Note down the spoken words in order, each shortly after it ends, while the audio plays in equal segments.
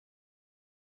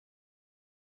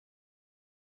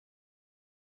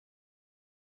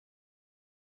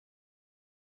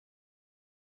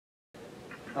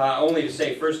Only to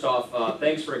say, first off,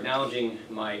 thanks for acknowledging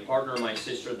my partner, my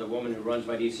sister, the woman who runs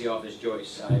my DC office,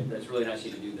 Joyce. That's really nice of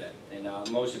you to do that.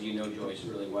 And most of you know Joyce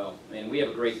really well. And we have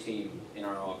a great team in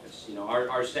our office. You know,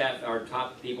 our staff, our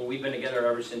top people, we've been together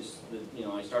ever since,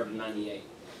 I started in '98.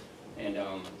 And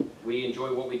we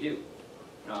enjoy what we do.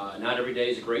 Not every day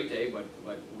is a great day, but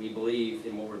we believe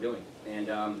in what we're doing.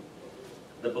 And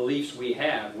the beliefs we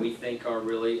have, we think are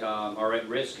really are at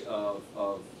risk of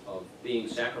being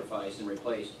sacrificed and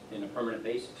replaced in a permanent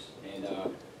basis. And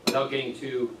without getting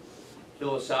too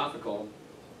philosophical,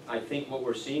 I think what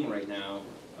we're seeing right now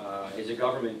is a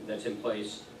government that's in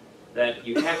place that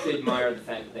you have to admire the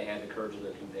fact that they have the courage of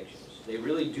their convictions. They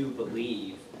really do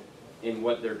believe in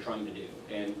what they're trying to do,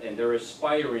 and they're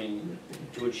aspiring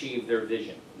to achieve their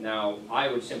vision. Now,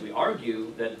 I would simply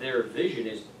argue that their vision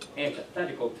is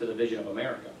antithetical to the vision of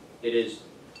America. It is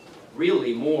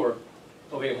really more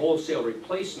of a wholesale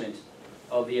replacement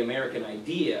of the American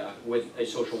idea with a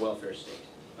social welfare state.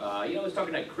 I was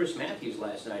talking to Chris Matthews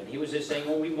last night, and he was just saying,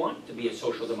 well, we want to be a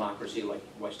social democracy like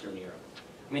Western Europe.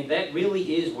 I mean, that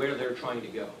really is where they're trying to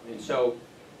go. And so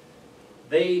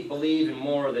they believe in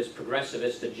more of this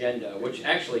progressivist agenda, which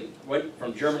actually went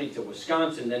from Germany to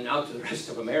Wisconsin, then out to the rest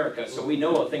of America. So we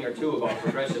know a thing or two about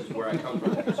progressives where I come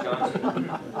from, Wisconsin.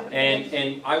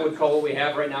 And I would call what we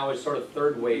have right now is sort of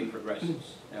third wave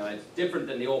progressives. It's different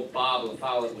than the old Bob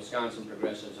LaFollette Wisconsin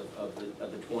progressives of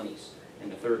the 20s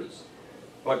and the 30s.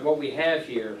 But what we have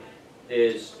here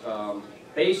is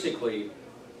basically,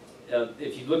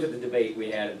 if you looked at the debate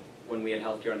we had when we had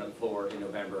healthcare on the floor in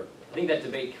November, I think that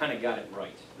debate kind of got it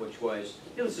right, which was,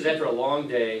 this is after a long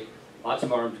day, lots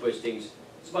of arm twistings,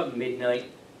 it's about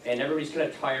midnight, and everybody's kind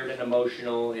of tired and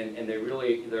emotional, and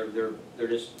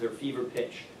they're fever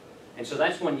pitch. And so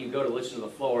that's when you go to listen to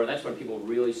the floor, that's when people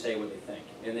really say what they think.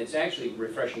 And it's actually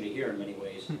refreshing to hear in many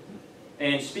ways.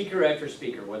 And speaker after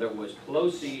speaker, whether it was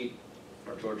Pelosi,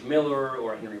 or George Miller,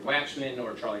 or Henry Waxman,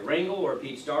 or Charlie Rangel, or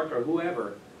Pete Stark, or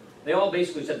whoever, they all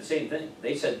basically said the same thing.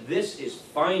 They said, this is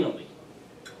finally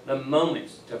the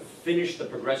moment to finish the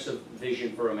progressive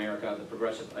vision for America, the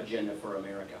progressive agenda for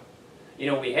America.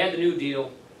 We had the New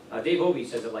Deal. Dave Obey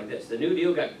says it like this: the New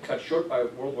Deal got cut short by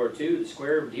World War II. The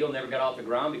Square Deal never got off the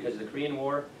ground because of the Korean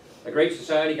War. The Great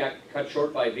Society got cut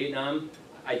short by Vietnam.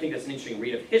 I think that's an interesting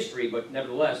read of history, but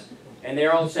nevertheless. And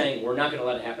they're all saying, we're not going to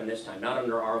let it happen this time, not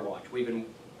under our watch. We've been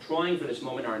trying for this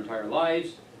moment our entire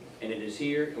lives, and it is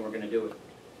here, and we're going to do it.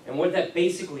 And what that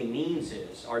basically means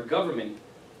is our government,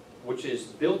 which is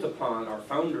built upon our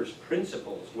founders'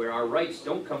 principles, where our rights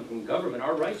don't come from government,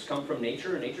 our rights come from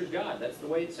nature, and nature's God. That's the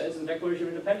way it says in the Declaration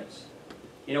of Independence.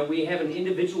 We have an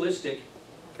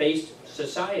individualistic-based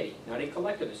society, not a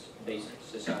collectivist-based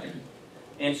society.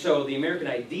 And so the American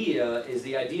idea is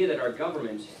the idea that our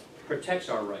government protects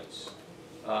our rights.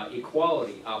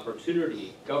 Equality,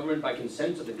 opportunity, government by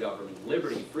consent of the government,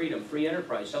 liberty, freedom, free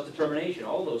enterprise, self-determination,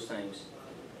 all those things.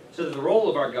 So the role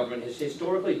of our government has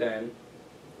historically been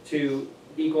to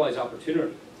equalize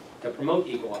opportunity, to promote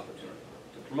equal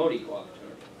opportunity,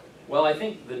 Well, I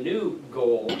think the new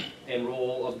goal and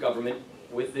role of government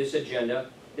with this agenda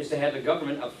is to have the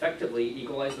government effectively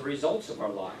equalize the results of our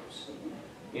lives.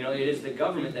 It is the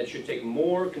government that should take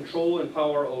more control and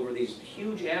power over these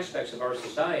huge aspects of our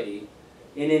society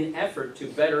in an effort to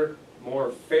better,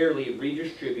 more fairly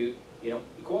redistribute,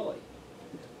 equality.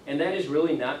 And that is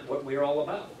really not what we're all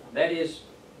about. That is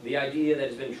the idea that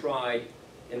has been tried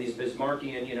in these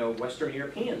Bismarckian, Western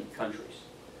European countries.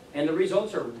 And the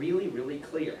results are really, really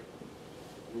clear.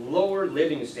 Lower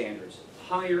living standards,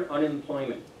 higher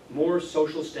unemployment, more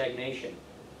social stagnation,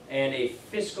 and a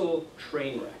fiscal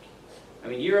train wreck. I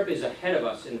mean, Europe is ahead of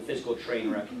us in the fiscal train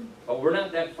wreck, but we're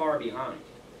not that far behind.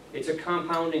 It's a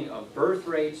compounding of birth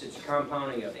rates, it's a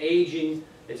compounding of aging,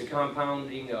 it's a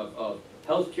compounding of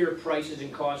healthcare prices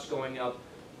and costs going up.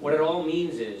 What it all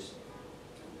means is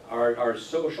our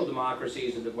social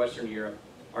democracies in Western Europe,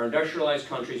 our industrialized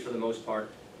countries for the most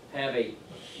part, have a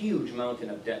huge mountain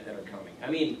of debt that are coming. I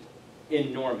mean,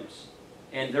 enormous.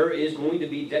 And there is going to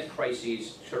be debt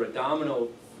crises sort of domino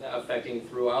affecting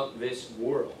throughout this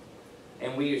world.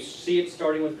 And we see it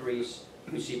starting with Greece.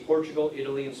 We see Portugal,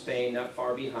 Italy, and Spain not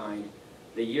far behind.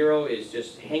 The euro is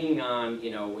just hanging on,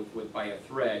 by a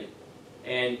thread.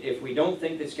 And if we don't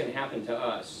think this can happen to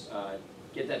us,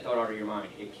 get that thought out of your mind.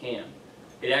 It can.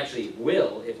 It actually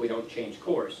will if we don't change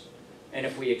course. And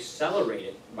if we accelerate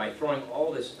it by throwing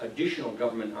all this additional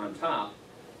government on top,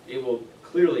 it will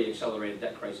clearly accelerate a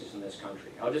debt crisis in this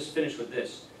country. I'll just finish with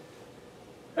this.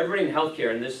 everybody in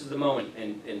healthcare, and this is the moment,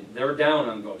 and they're down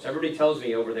on votes. Everybody tells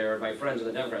me over there, my friends are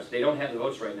the Democrats, they don't have the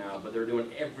votes right now, but they're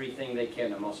doing everything they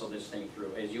can to muscle this thing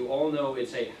through. As you all know,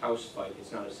 it's a House fight,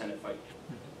 it's not a Senate fight.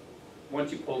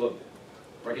 Once you pull the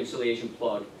reconciliation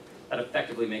plug, that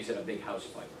effectively makes it a big House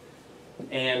fight.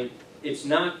 And it's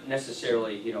not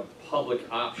necessarily, you know, public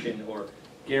option or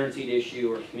guaranteed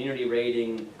issue or community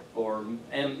rating or,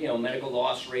 you know, medical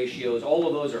loss ratios. All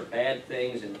of those are bad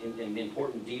things and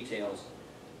important details.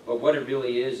 But what it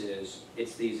really is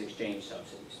it's these exchange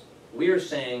subsidies. We are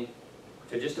saying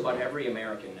to just about every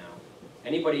American now,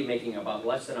 anybody making about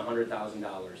less than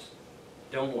 $100,000,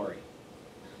 don't worry.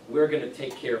 We're going to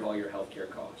take care of all your health care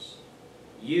costs.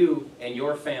 You and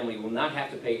your family will not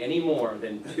have to pay any more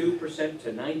than 2%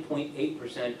 to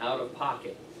 9.8% out of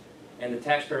pocket, and the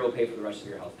taxpayer will pay for the rest of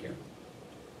your health care.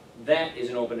 That is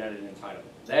an open-ended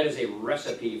entitlement. That is a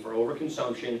recipe for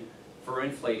overconsumption, for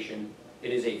inflation.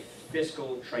 It is a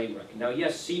fiscal train wreck. Now,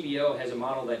 yes, CBO has a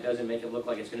model that doesn't make it look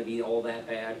like it's going to be all that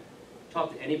bad.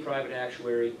 Talk to any private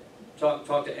actuary.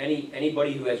 Talk to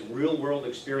anybody who has real-world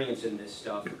experience in this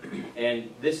stuff,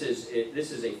 and this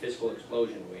is a fiscal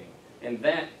explosion waiting. And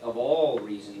that, of all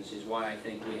reasons, is why I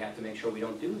think we have to make sure we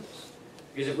don't do this.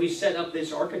 Because if we set up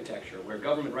this architecture where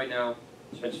government right now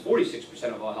spends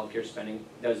 46% of all healthcare spending,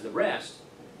 does the rest,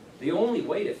 the only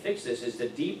way to fix this is to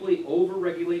deeply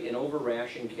over-regulate and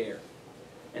over-ration care.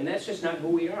 And that's just not who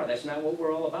we are. That's not what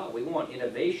we're all about. We want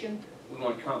innovation. We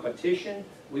want competition.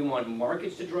 We want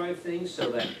markets to drive things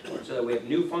so that we have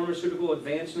new pharmaceutical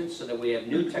advancements, so that we have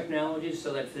new technologies,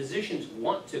 so that physicians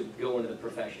want to go into the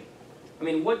profession. I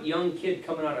mean, what young kid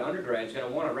coming out of undergrad is going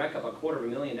to want to rack up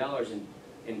 $250,000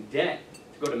 in debt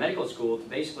to go to medical school to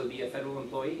basically be a federal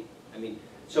employee? I mean,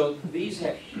 so these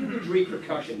have huge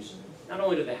repercussions, not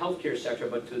only to the healthcare sector,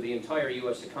 but to the entire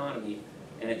U.S. economy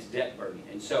and its debt burden.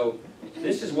 And so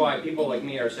this is why people like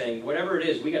me are saying, whatever it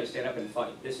is, we got to stand up and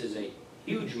fight. This is a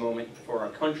huge moment for our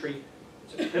country.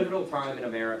 It's a pivotal time in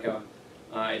America.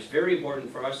 It's very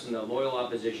important for us in the loyal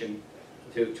opposition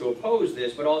to oppose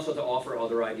this, but also to offer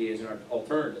other ideas and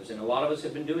alternatives. And a lot of us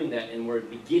have been doing that, and we're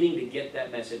beginning to get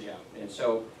that message out. And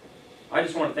so I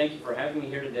just want to thank you for having me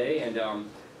here today. And,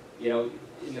 you know,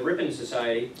 in the Ripon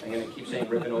Society, I'm going to keep saying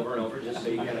Ripon over and over just so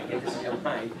you kind of get this in your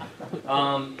mind.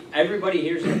 Everybody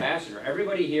here is an ambassador.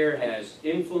 Everybody here has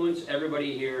influence.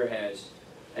 Everybody here has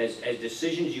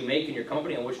decisions you make in your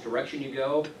company on which direction you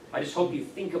go. I just hope you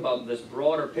think about this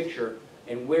broader picture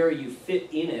and where you fit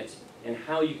in it and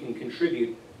how you can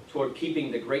contribute toward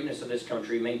keeping the greatness of this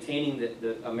country, maintaining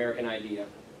the American idea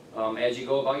as you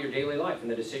go about your daily life and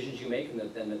the decisions you make and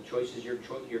the choices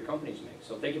your companies make.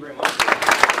 So thank you very much.